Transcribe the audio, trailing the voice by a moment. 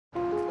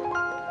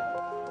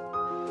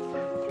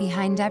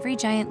Behind every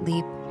giant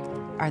leap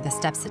are the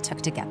steps it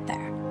took to get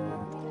there.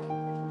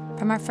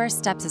 From our first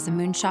steps as a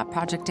moonshot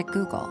project at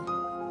Google,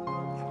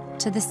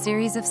 to the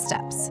series of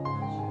steps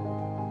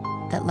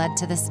that led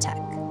to this tech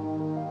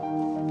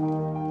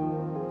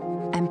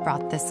and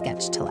brought this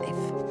sketch to life.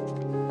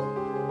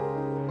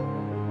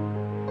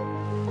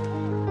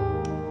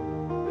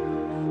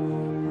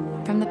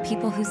 From the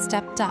people who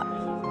stepped up,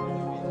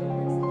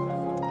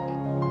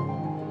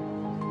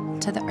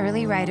 to the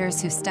early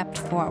writers who stepped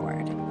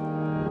forward.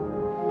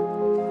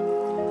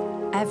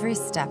 Every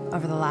step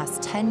over the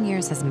last 10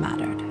 years has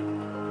mattered.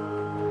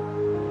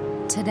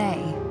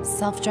 Today,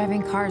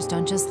 self-driving cars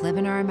don't just live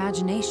in our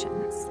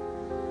imaginations.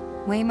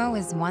 Waymo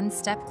is one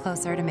step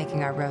closer to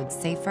making our roads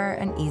safer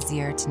and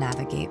easier to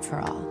navigate for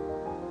all.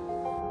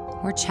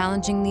 We're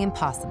challenging the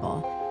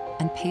impossible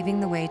and paving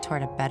the way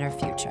toward a better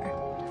future.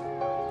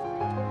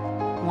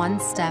 One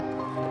step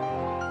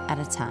at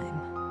a time.